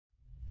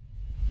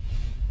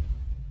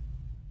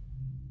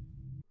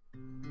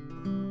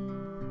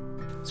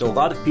So a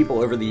lot of people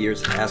over the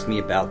years have asked me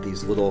about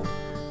these little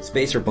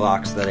spacer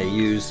blocks that I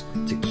use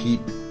to keep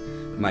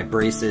my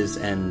braces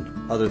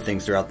and other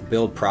things throughout the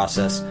build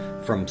process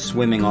from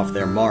swimming off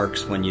their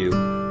marks when you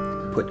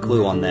put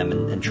glue on them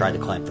and try to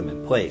clamp them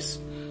in place.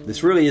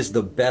 This really is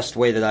the best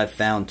way that I've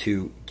found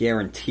to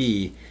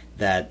guarantee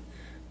that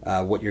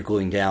what you're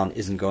gluing down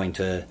isn't going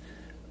to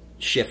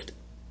shift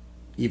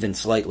even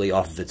slightly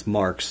off of its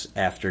marks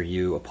after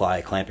you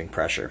apply clamping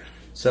pressure.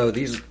 So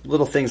these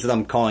little things that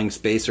I'm calling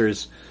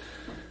spacers,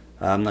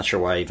 I'm not sure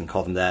why I even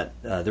call them that,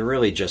 they're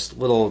really just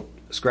little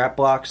scrap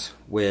blocks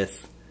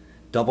with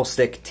double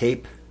stick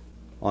tape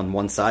on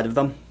one side of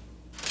them.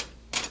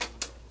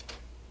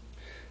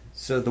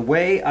 So the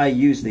way I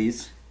use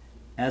these,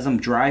 as I'm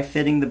dry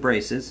fitting the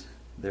braces,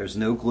 there's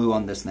no glue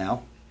on this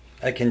now,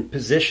 I can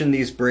position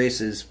these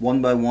braces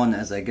one by one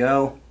as I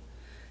go,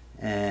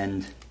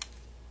 and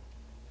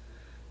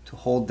to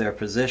hold their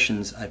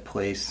positions I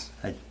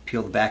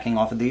peel the backing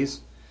off of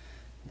these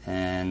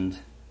and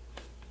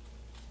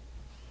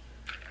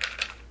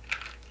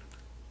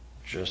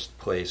just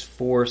place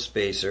 4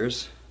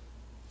 spacers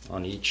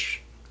on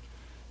each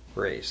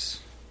brace.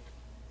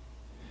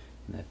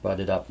 And I butt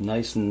it up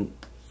nice and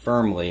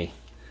firmly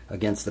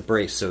against the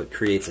brace so it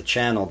creates a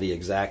channel the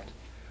exact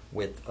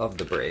width of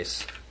the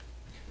brace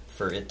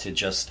for it to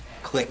just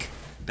click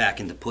back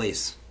into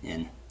place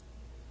in.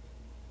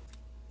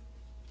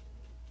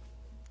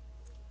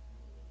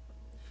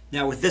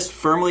 Now with this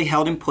firmly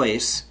held in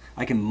place,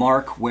 I can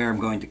mark where I'm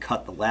going to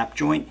cut the lap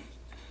joint.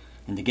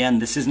 And again,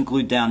 this isn't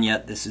glued down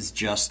yet, this is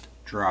just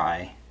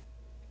dry.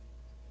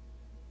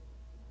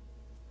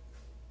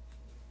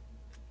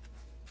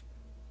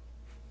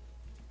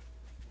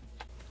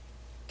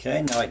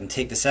 Okay, now I can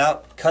take this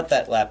out, cut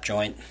that lap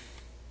joint,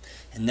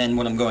 and then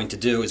what I'm going to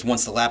do is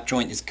once the lap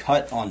joint is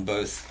cut on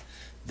both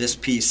this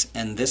piece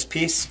and this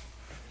piece,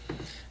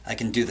 I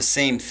can do the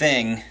same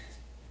thing,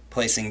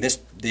 placing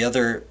the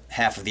other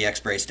half of the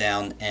X-brace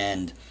down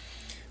and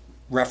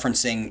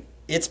referencing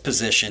its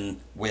position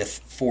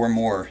with 4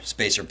 more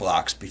spacer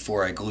blocks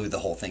before I glue the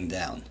whole thing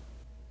down.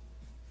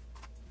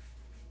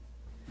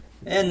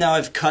 And now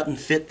I've cut and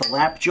fit the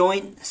lap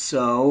joint,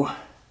 so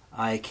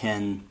I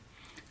can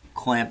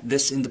clamp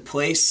this into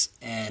place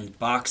and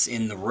box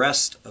in the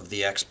rest of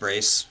the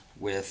X-brace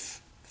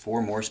with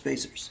 4 more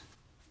spacers.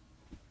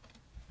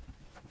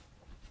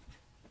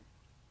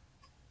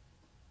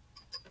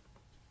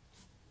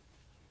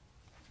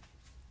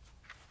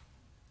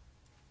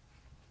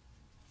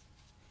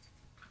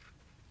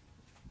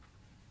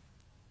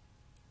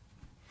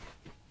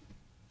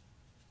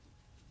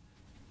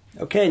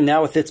 Okay,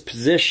 now with its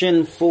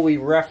position fully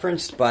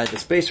referenced by the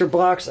spacer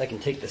blocks, I can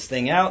take this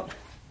thing out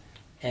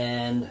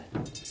and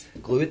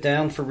glue it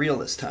down for real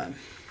this time.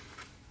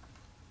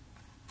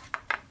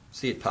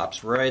 See, it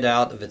pops right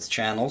out of its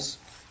channels,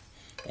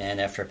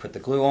 and after I put the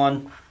glue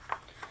on,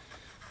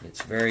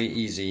 it's very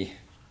easy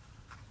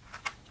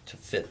to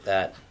fit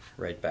that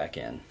right back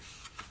in.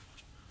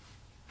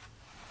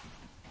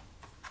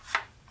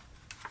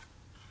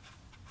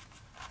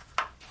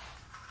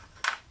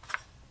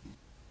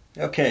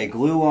 Okay,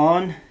 glue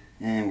on,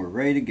 and we're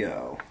ready to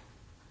go.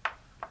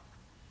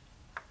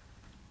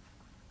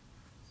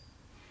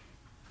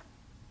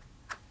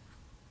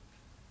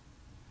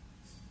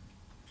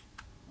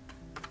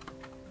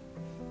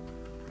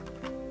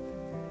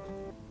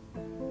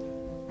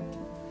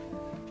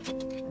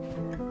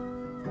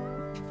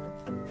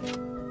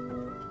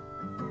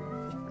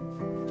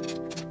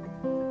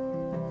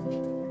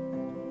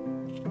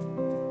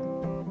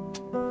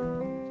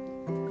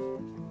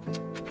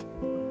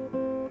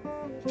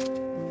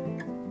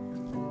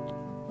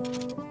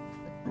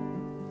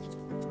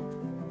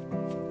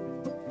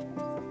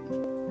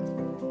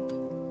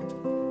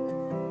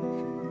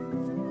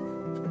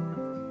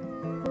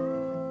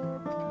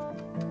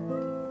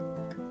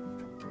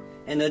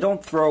 And I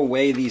don't throw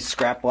away these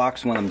scrap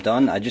blocks when I'm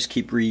done, I just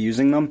keep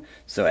reusing them.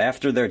 So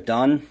after they're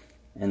done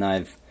and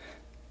I've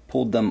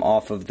pulled them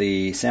off of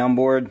the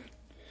soundboard,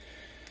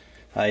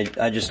 I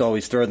just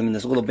always throw them in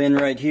this little bin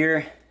right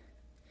here.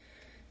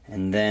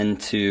 And then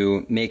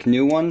to make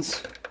new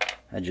ones,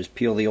 I just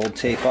peel the old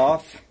tape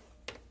off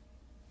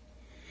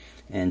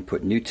and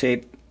put new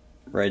tape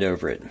right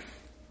over it.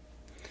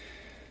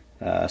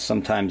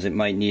 Sometimes it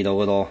might need a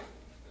little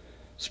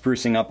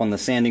sprucing up on the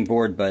sanding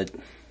board, but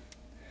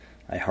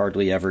I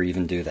hardly ever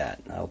even do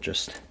that. I'll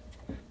just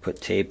put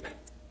tape,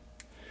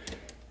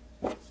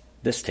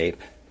 this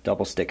tape,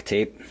 double stick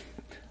tape.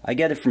 I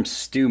get it from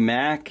Stu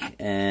Mac,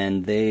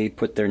 and they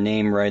put their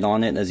name right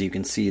on it, as you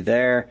can see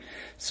there.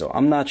 So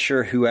I'm not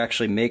sure who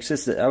actually makes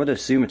this. I would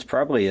assume it's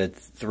probably a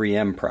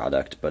 3M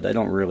product, but I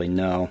don't really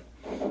know.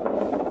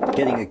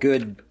 Getting a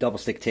good double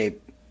stick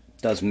tape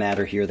does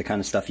matter here. The kind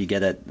of stuff you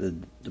get at the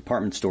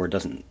department store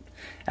doesn't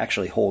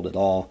actually hold at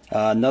all.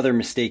 Another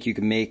mistake you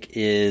can make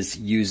is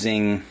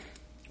using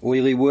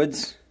oily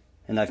woods,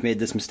 and I've made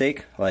this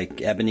mistake,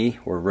 like ebony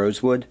or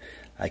rosewood.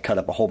 I cut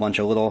up a whole bunch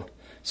of little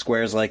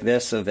squares like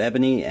this of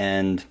ebony,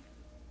 and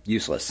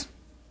useless.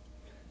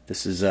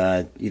 This is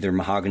either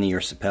mahogany or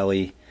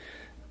sapelli.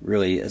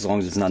 really, as long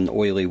as it's not an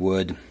oily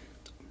wood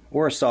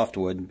or a soft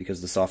wood,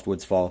 because the soft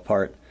woods fall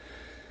apart,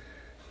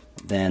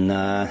 then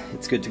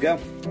it's good to go.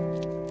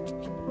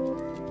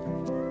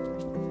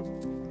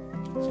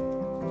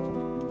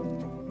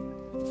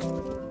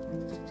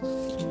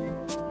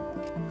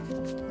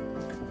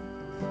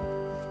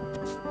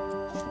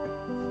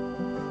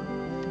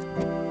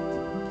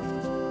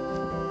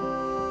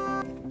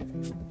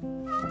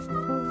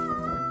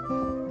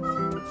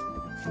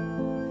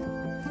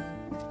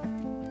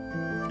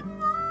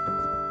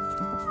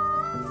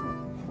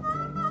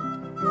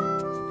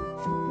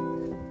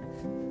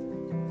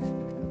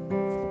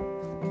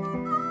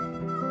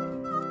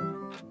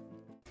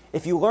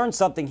 If you learned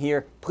something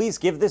here, please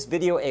give this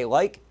video a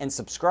like and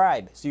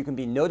subscribe so you can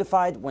be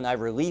notified when I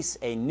release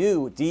a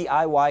new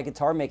DIY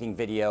guitar making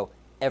video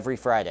every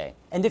Friday.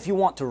 And if you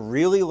want to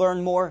really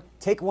learn more,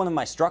 take one of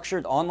my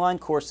structured online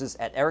courses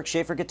at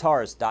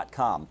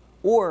ericschaferguitars.com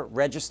or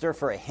register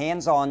for a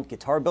hands-on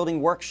guitar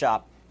building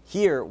workshop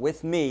here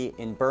with me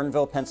in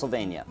Burnville,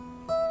 Pennsylvania.